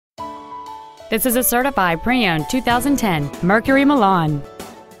This is a certified pre-owned 2010 Mercury Milan.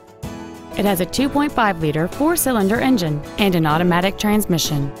 It has a 2.5-liter four-cylinder engine and an automatic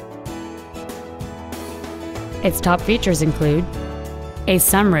transmission. Its top features include a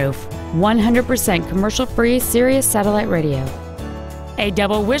sunroof, 100% commercial-free Sirius satellite radio, a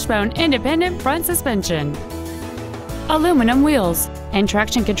double wishbone independent front suspension, aluminum wheels, and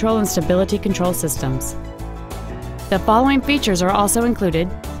traction control and stability control systems. The following features are also included: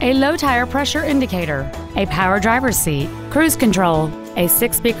 a low tire pressure indicator, a power driver's seat, cruise control, a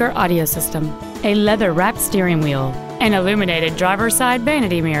 6-speaker audio system, a leather-wrapped steering wheel, an illuminated driver's side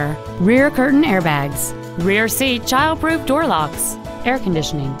vanity mirror, rear curtain airbags, rear seat child-proof door locks, air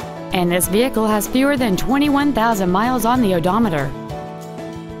conditioning, and this vehicle has fewer than 21,000 miles on the odometer.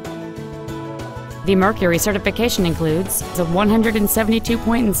 The Mercury certification includes a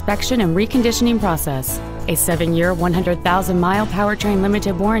 172-point inspection and reconditioning process, a 7-year, 100,000-mile powertrain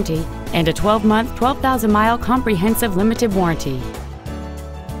limited warranty, and a 12-month, 12,000-mile comprehensive limited warranty.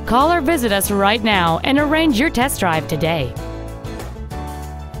 Call or visit us right now and arrange your test drive today.